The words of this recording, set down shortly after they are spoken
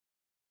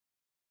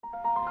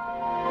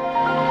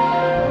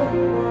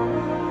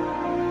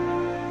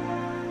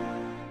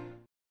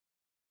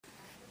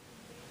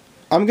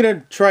I'm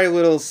gonna try a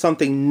little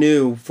something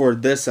new for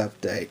this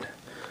update.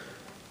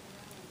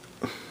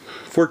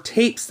 For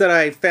tapes that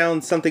I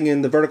found something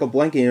in the vertical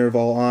blanking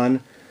interval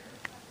on,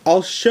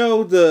 I'll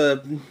show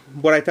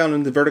what I found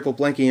in the vertical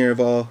blanking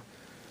interval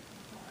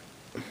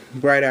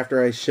right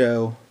after I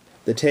show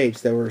the tapes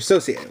that were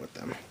associated with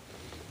them.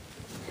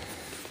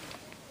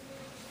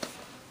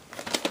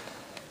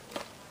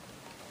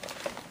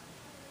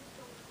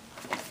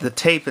 The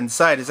tape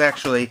inside is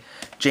actually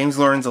James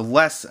learns a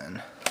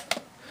lesson.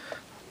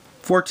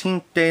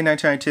 14th day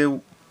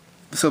 1992,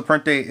 so the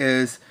print date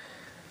is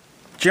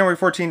January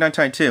 14,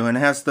 1992, and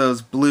it has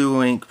those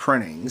blue ink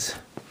printings.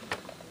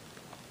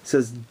 It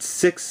says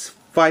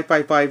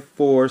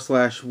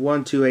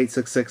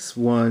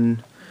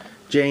 65554/128661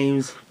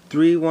 James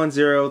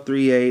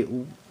 31038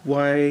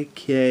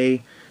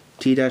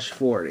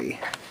 YK-T-40.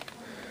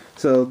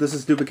 So this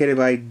is duplicated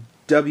by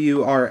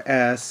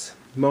WRS,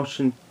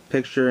 Motion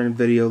Picture and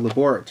Video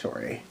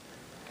Laboratory.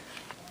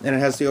 And it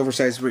has the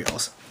oversized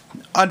reels.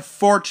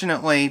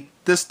 Unfortunately,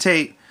 this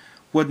tape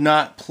would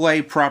not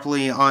play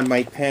properly on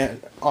my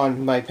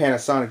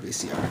Panasonic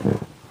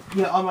VCR.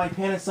 Yeah, on my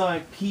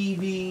Panasonic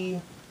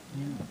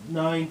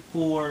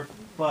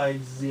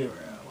PV9450.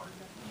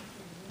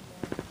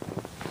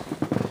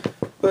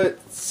 But it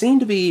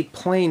seemed to be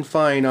playing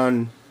fine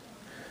on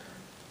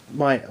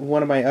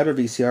one of my other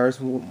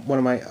VCRs, one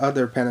of my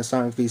other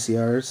Panasonic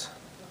VCRs.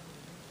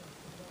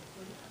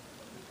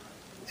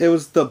 It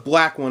was the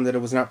black one that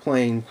it was not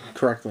playing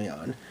correctly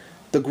on.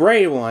 The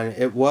gray one,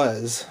 it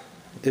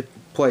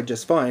played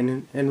just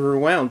fine and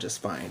rewound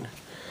just fine.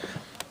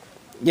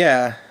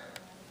 Yeah.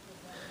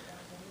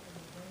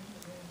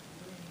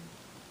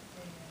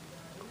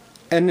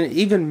 And it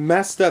even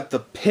messed up the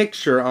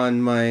picture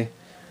on my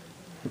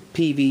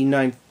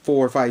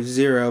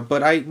PV9450,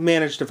 but I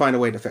managed to find a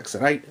way to fix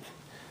it.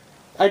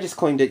 I just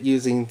cleaned it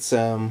using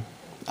some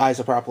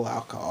isopropyl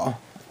alcohol.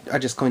 I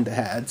just cleaned the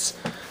heads.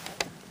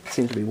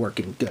 Seems to be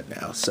working good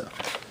now. So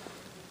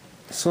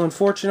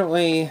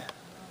unfortunately,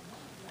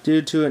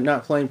 due to it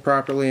not playing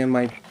properly on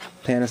my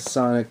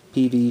Panasonic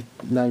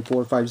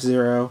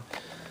PV9450,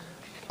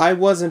 I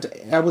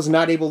was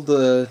not able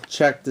to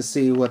check to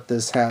see what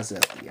this has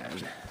at the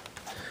end.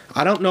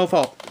 I don't know if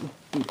I'll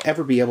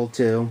ever be able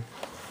to.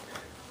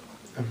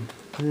 I'm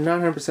not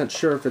 100%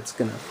 sure if it's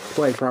gonna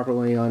play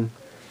properly on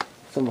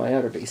some of my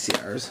other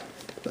VCRs,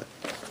 but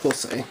we'll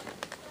see.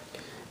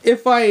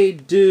 If I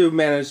do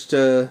manage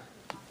to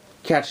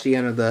catch the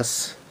end of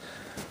this,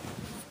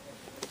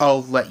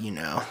 I'll let you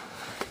know.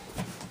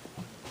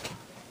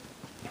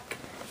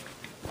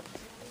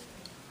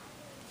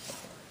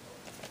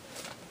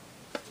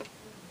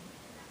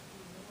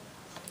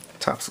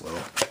 Top's a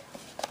little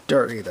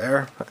dirty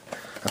there, but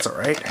that's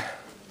alright.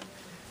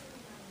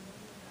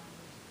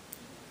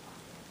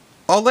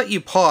 I'll let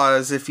you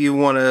pause if you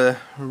want to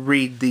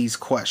read these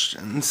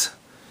questions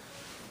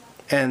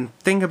and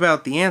think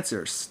about the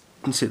answers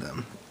to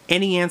them.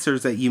 Any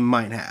answers that you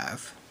might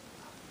have.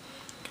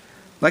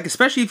 Like,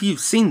 especially if you've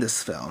seen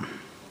this film.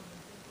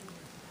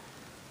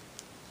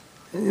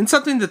 And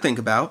something to think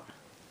about.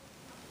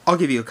 I'll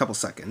give you a couple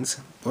seconds,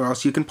 or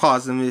else you can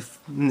pause them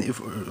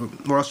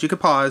or else you can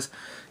pause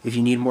if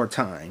you need more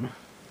time.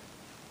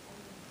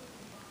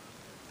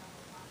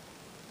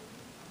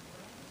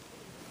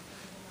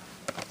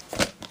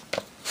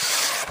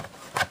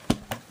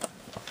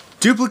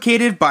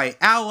 Duplicated by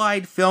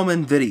Allied Film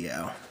and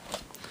Video.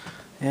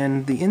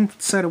 And the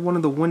inside of one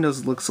of the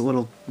windows looks a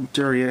little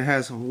dirty. It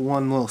has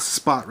one little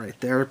spot right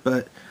there,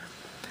 but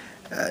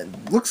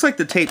looks like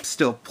the tape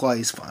still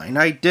plays fine.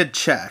 I did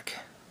check.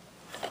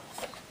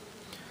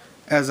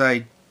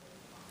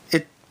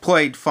 It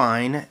played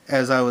fine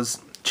as I was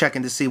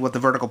checking to see what the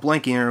vertical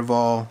blanking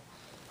interval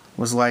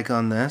was like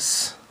on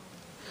this.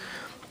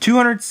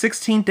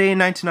 216th day in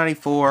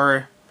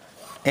 1994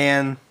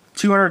 and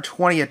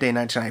 220th day in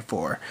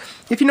 1994.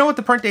 If you know what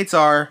the print dates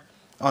are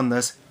on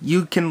this,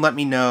 you can let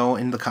me know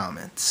in the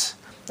comments.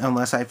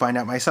 Unless I find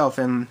out myself,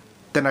 and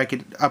then I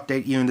could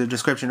update you in the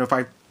description if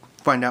I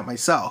find out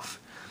myself.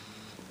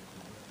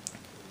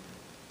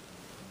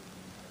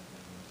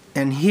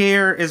 And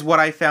here is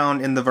what I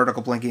found in the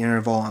vertical blanking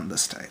interval on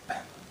this tape.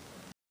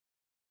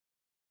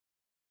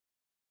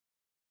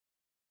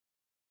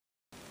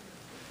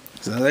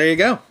 So there you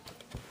go.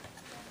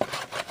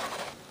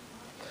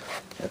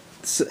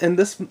 And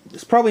this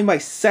is probably my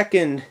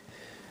second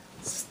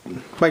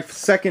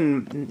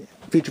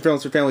feature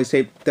films for families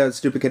tape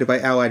that's duplicated by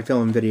Allied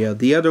Film and Video.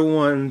 The other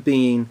one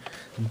being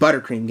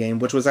Buttercream Game,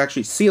 which was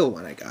actually sealed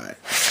when I got it.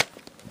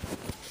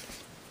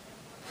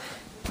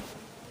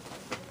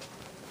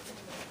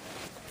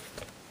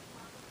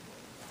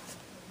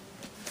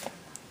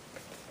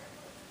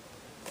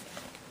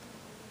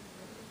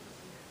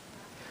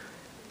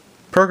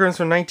 Programs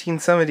from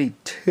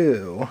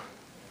 1972,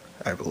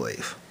 I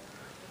believe.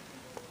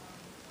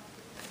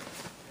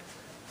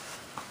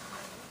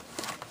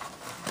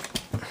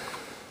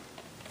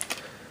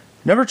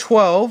 Number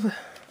 12,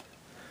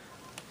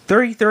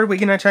 33rd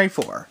week in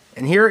 1994.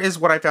 And here is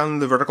what I found in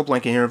the vertical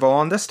blanking interval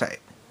on this tape.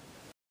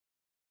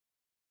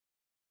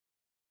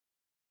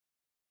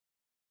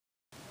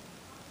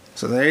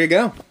 So there you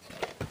go.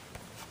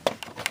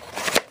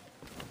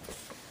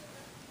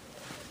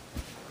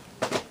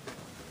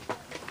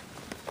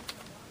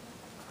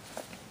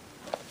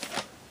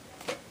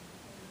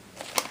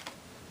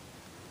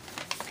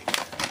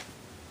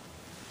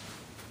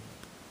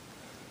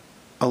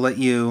 I'll let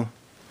you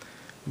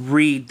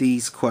read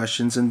these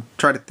questions and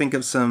try to think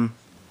of some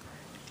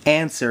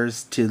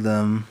answers to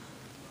them.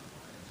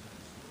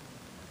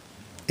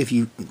 If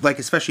you like,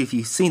 especially if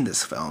you've seen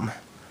this film.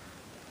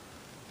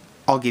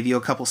 I'll give you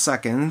a couple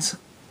seconds.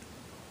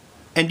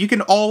 And you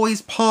can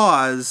always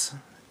pause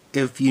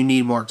if you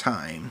need more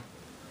time.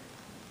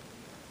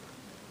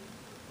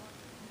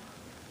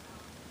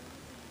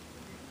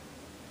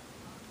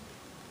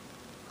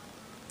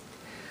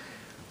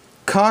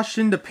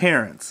 Caution to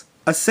parents.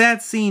 A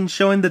sad scene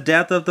showing the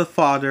death of the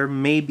father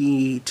may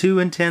be too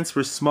intense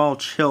for small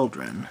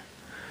children.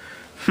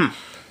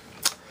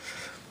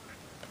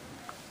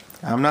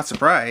 I'm not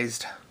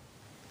surprised.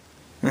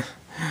 I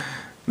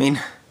mean,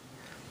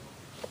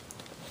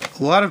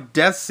 a lot of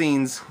death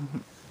scenes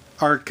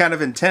are kind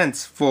of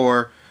intense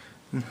for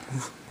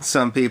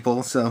some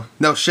people, so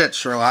no shit,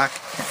 Sherlock.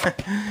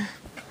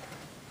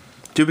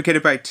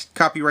 Duplicated by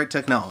copyright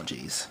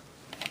technologies.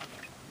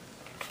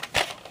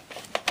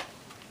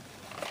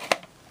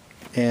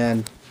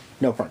 And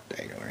no front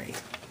date or any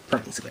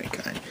printings of any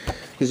kind.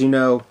 Because you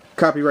know,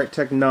 copyright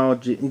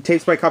technology,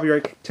 tapes by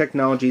copyright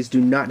technologies do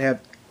not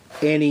have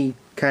any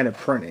kind of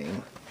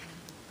printing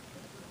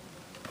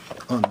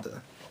on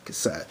the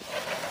cassette.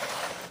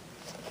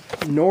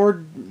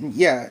 Nor,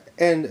 yeah,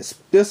 and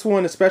this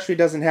one especially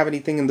doesn't have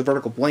anything in the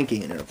vertical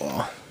blanking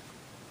interval.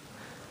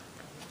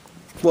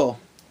 Well,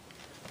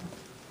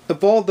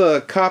 of all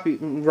the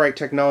copyright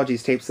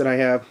technologies tapes that I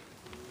have,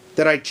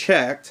 that I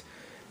checked,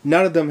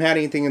 none of them had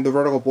anything in the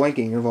vertical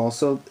blanking interval,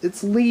 so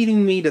it's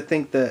leading me to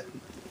think that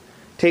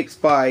tapes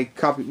that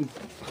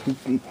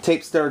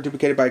are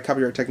duplicated by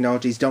copyright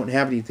technologies don't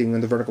have anything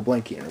in the vertical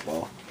blanking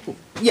interval.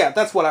 Yeah,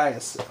 that's what I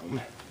assume.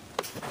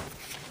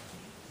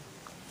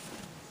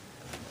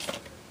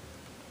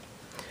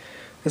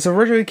 This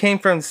originally came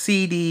from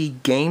CD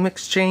Game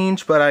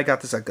Exchange, but I got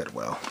this at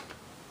Goodwill.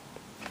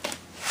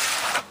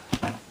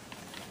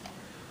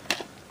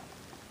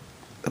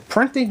 The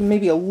printing may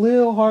be a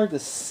little hard to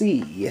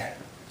see.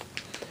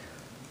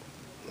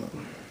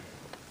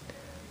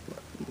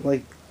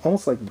 Like,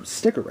 almost like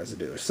sticker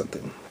residue or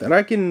something. And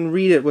I can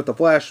read it with a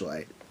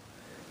flashlight.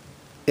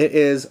 It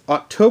is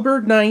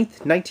October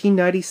 9th,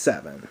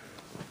 1997.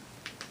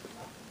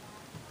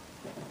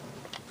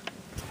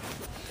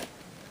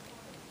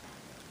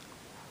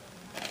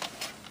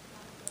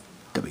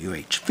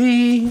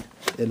 WHV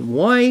in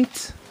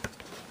white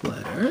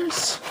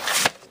letters.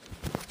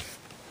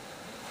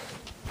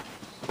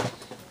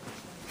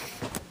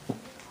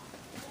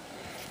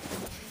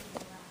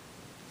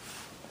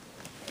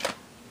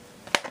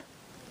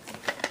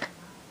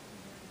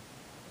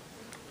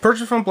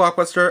 Purchased from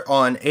Blockbuster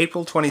on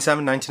April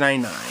 27,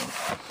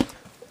 1999.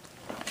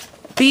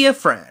 Be a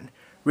friend.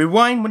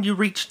 Rewind when you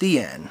reach the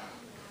end.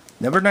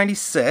 Number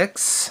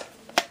 96.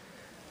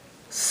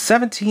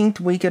 17th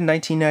week in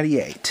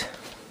 1998.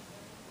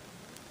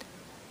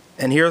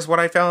 And here's what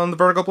I found on the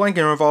vertical blanking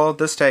interval of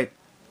this tape.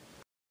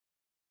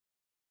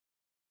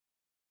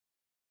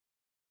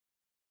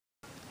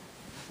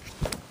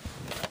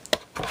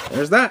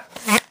 There's that.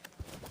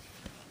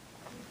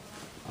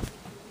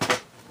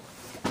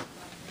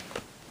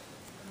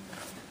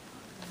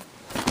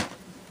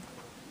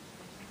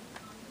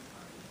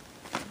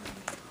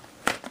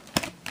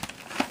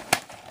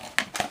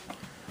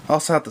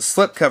 Also have the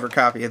slipcover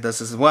copy of this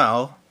as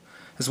well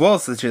as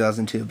the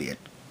 2002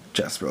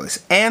 VHS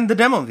release, and the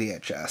demo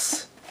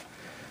VHS.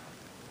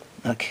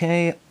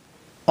 Okay,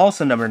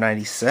 also number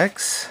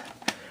 96,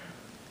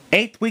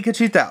 8th week of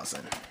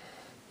 2000.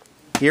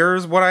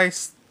 Here's what I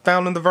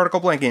found in the vertical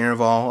blanking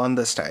interval on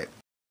this tape.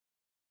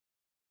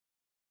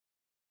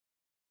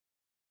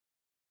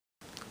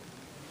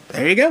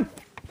 There you go.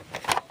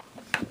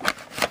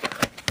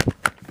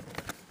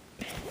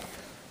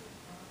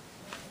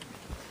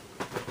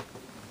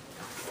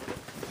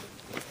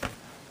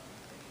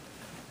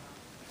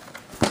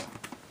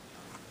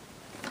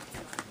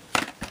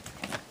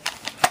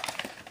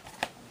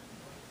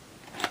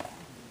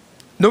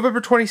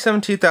 November 27,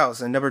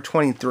 2000, number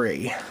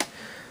 23.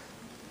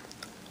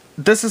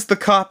 This is the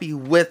copy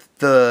with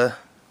the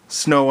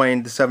Snow White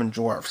and the Seven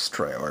Dwarfs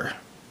trailer.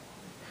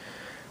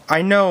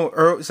 I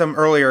know some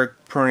earlier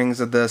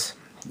printings of this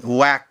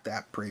lacked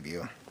that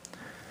preview.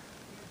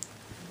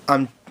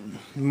 I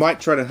might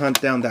try to hunt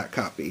down that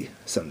copy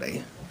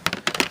someday.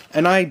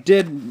 And I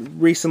did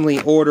recently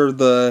order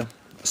the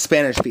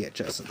Spanish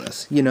VHS of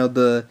this. You know,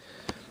 the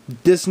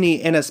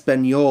Disney en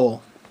Español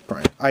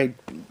print. I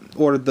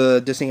ordered the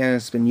Disney en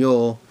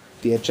Español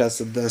VHS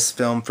of this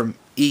film from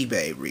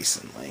eBay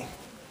recently.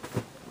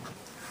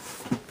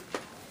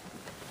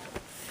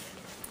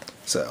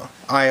 So,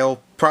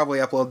 I'll probably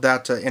upload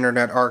that to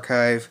Internet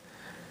Archive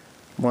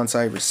once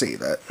I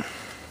receive it.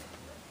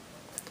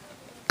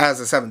 As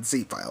a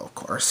 7C file, of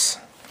course.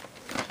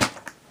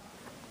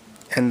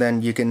 and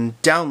then you can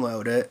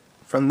download it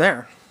from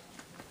there.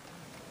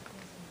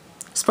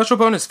 Special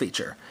bonus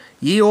feature,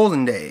 Ye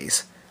Olden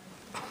Days,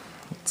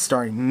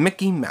 starring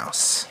Mickey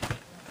Mouse.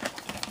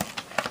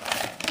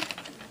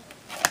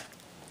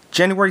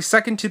 January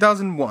 2nd,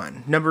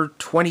 2001, number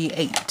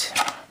 28.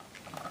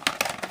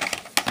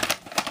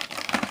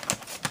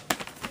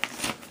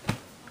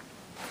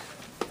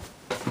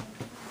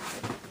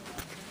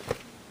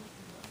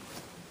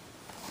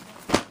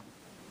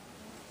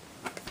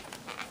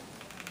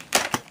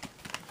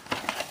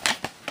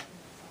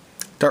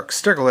 Dark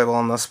sticker label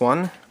on this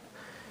one.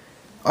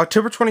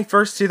 October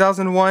 21st,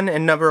 2001,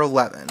 and number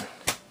 11.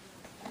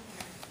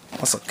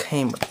 Also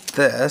came with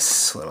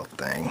this little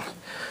thing.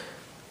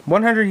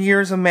 100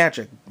 Years of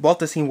Magic. Walt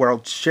Disney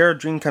World. Share a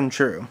dream come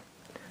true.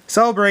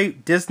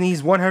 Celebrate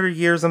Disney's 100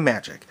 Years of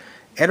Magic.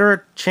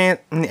 Enter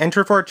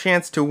for a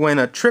chance to win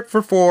a trip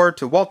for 4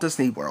 to Walt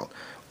Disney World,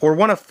 or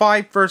one of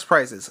 5 first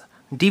prizes.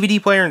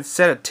 DVD player and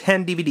set of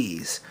 10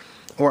 DVDs.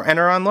 Or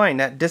enter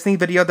online at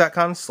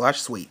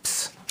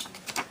disneyvideo.com/sweeps.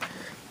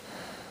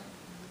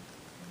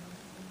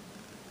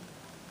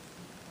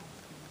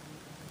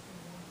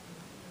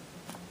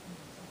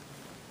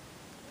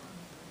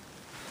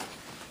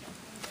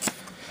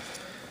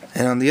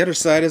 And on the other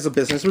side is a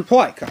business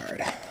reply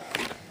card.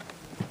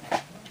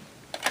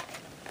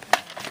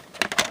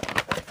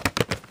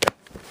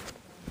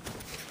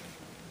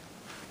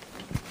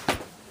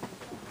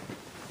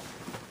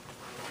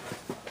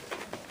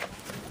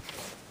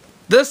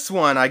 This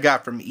one I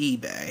got from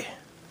eBay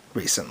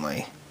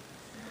recently.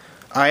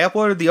 I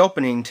uploaded the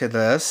opening to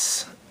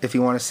this. If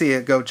you want to see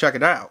it, go check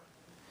it out.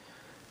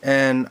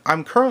 And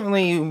I'm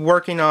currently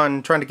working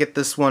on trying to get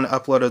this one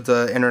uploaded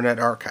to Internet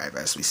Archive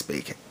as we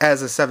speak,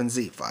 as a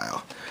 7Z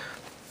file.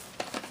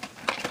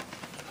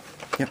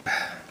 Yep.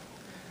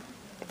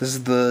 This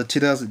is the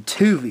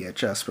 2002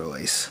 VHS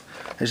release.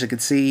 As you can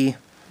see,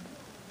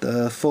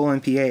 the full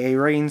MPAA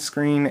rating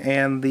screen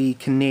and the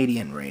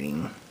Canadian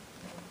rating.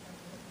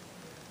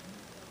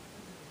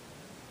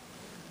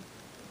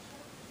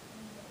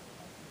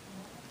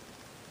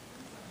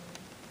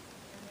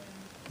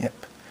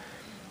 Yep.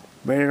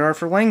 Rated R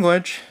for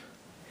language.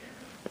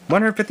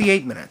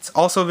 158 minutes.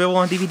 Also available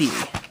on DVD.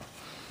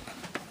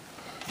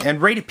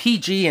 And rated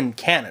PG in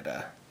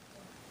Canada.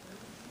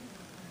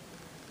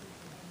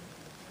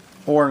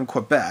 Or in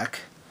Quebec.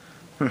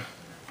 I'm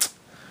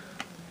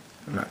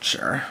not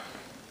sure.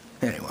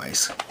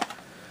 Anyways.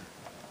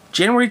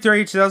 January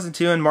 30,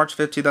 2002 and March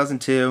 5th,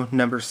 2002,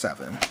 number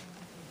 7.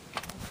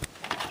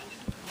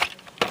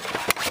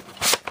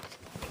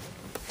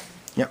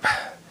 Yep.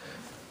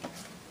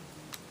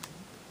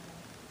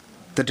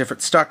 The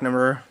different stock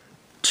number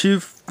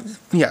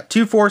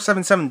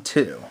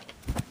 24772.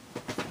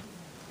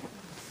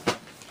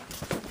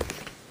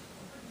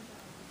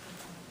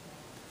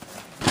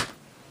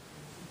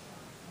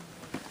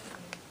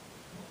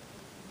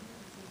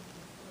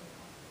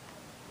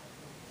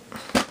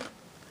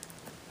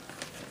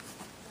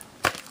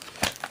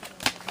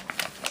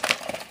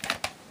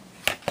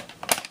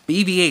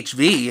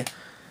 BVHV,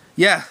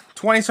 yeah,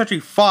 20th Century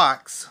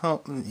Fox.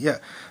 Oh,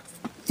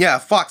 yeah,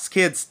 Fox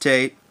Kids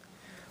tape.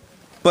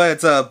 But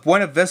it's a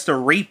Buena Vista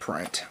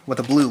reprint with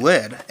a blue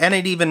lid. And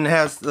it even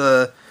has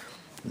the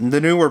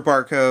newer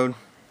barcode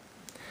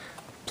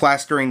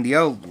plastering the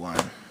old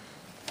one.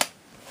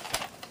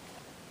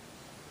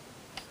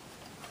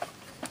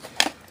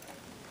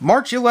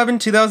 March 11,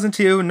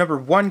 2002, number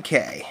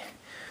 1K.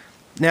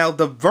 Now,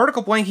 the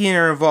vertical blanking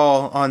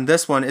interval on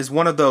this one is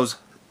one of those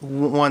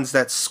ones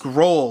that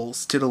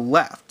scrolls to the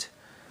left.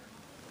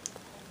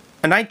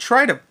 And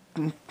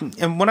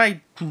when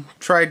I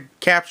tried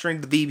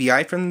capturing the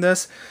VBI from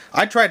this,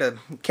 I tried to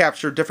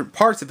capture different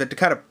parts of it to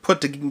kind of put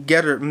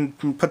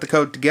the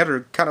code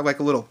together, kind of like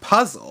a little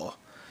puzzle.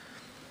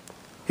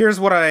 Here's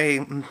what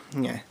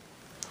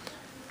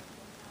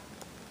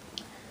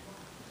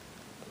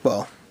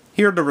well,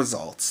 here are the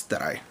results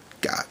that I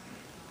got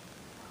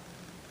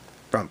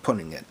from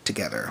putting it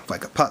together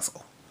like a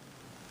puzzle.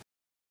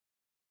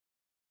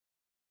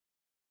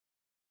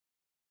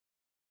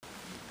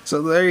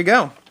 So there you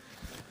go.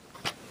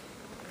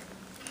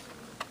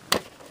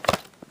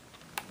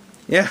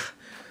 Yeah,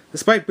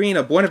 despite being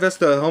a Buena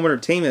Vista Home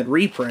Entertainment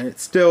reprint, it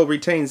still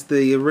retains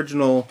the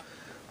original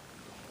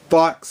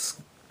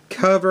Fox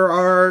cover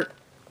art,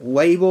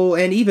 label,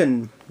 and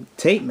even the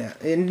tape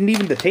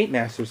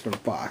masters from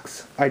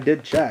Fox. I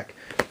did check,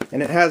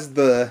 and it has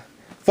the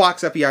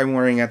Fox FEI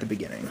warning at the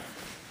beginning.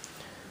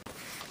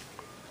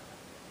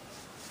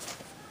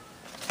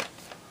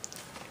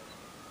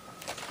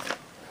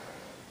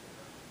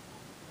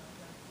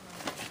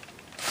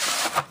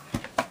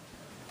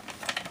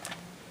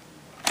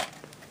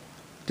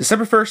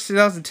 December 1st,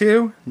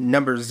 2002,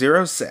 number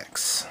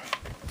 06.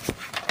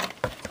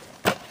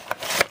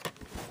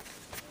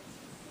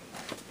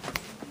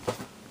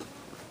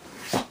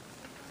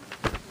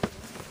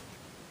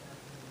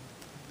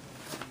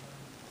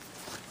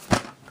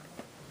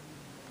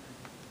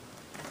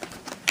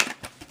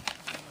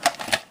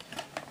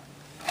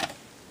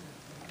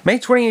 May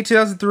 28,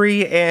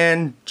 2003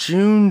 and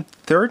June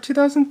 3rd,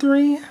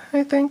 2003,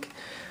 I think.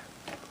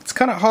 It's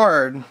kind of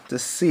hard to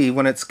see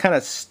when it's kind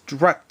of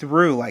struck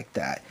through like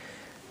that.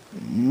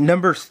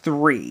 Number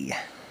 3.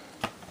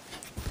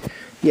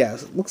 Yeah,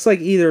 it looks like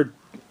either...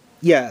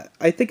 Yeah,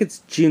 I think it's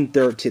June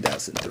 3rd,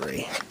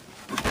 2003.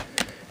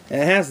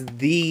 And it has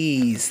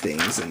these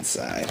things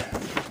inside.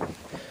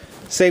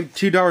 Save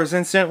 $2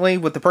 instantly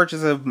with the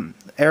purchase of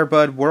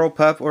Airbud World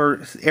Pup or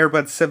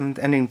Airbud 7th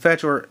Ending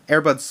Fetch or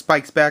Airbud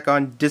Spikes Back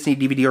on Disney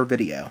DVD or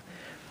video.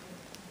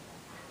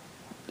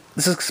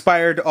 This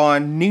expired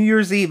on New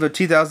Year's Eve of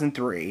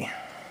 2003.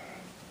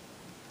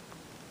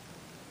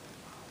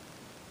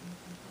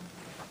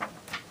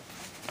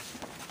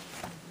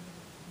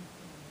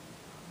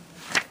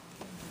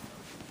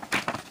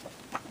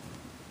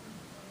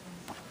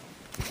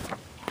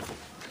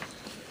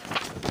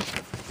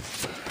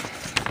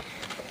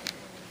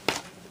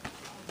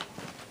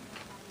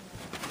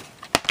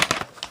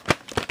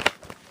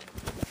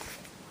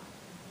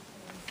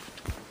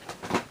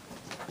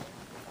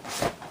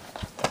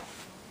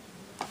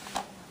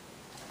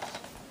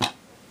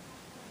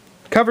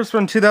 Cover's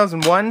from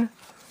 2001.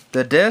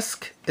 The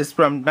disc is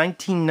from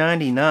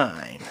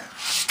 1999.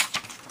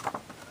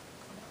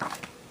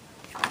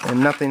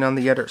 And nothing on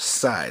the other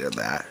side of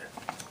that.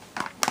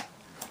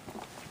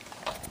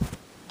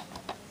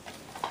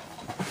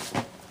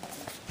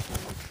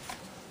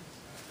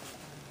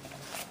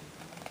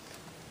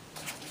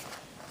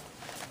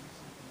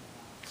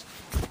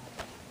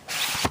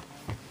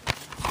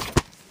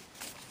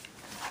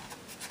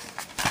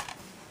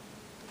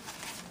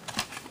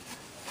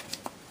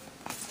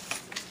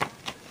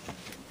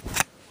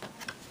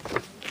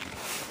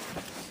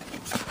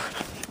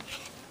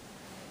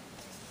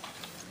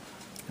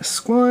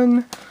 Disc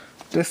 1,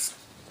 Disc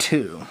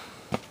 2.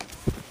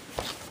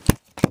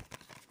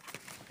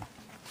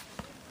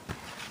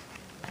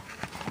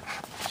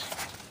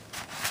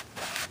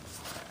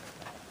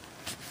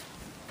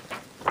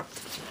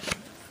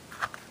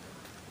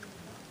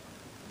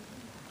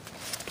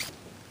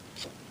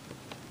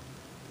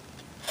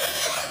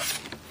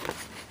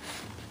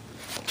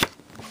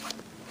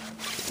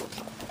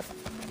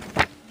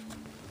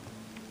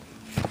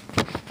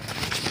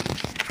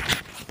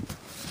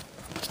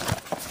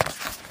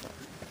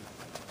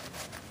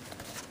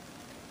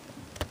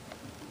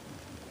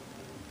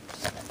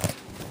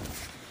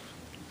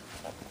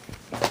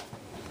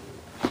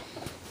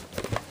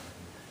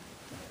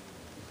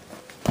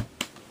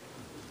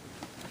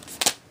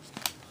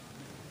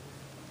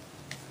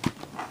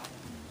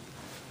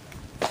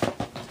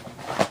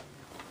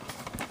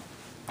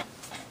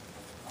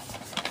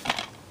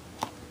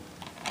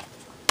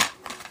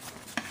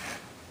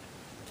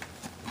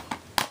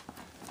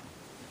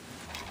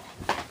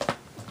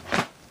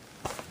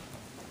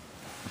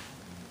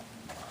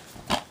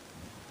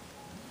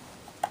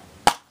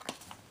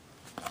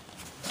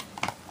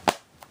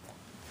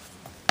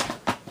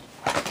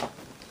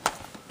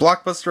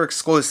 Blockbuster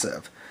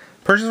exclusive.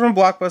 Purchased from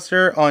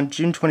Blockbuster on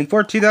June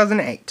 24,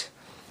 2008.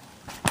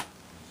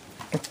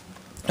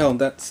 Oh,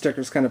 that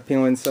sticker's kind of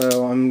peeling,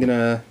 so I'm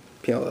gonna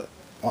peel it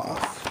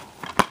off.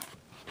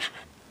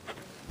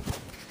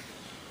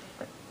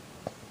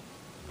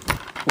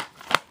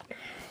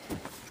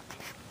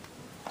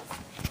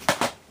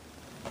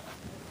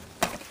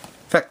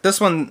 In fact, this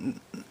one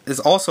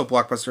is also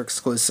Blockbuster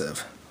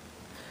exclusive.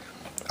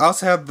 I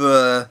also have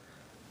the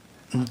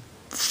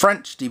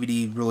French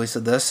DVD release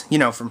of this, you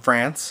know, from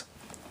France,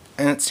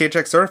 and it's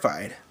THX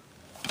certified.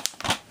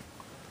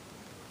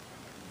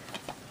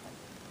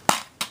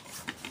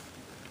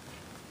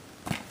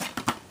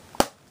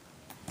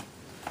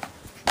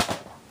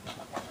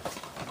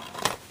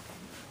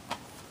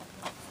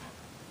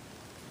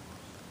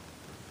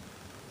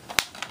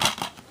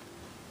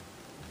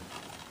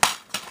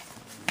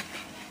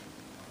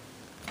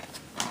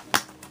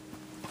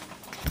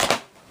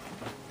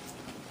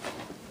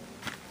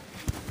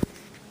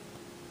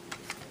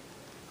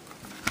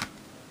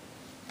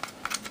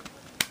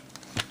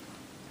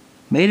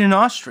 Made in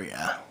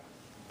Austria.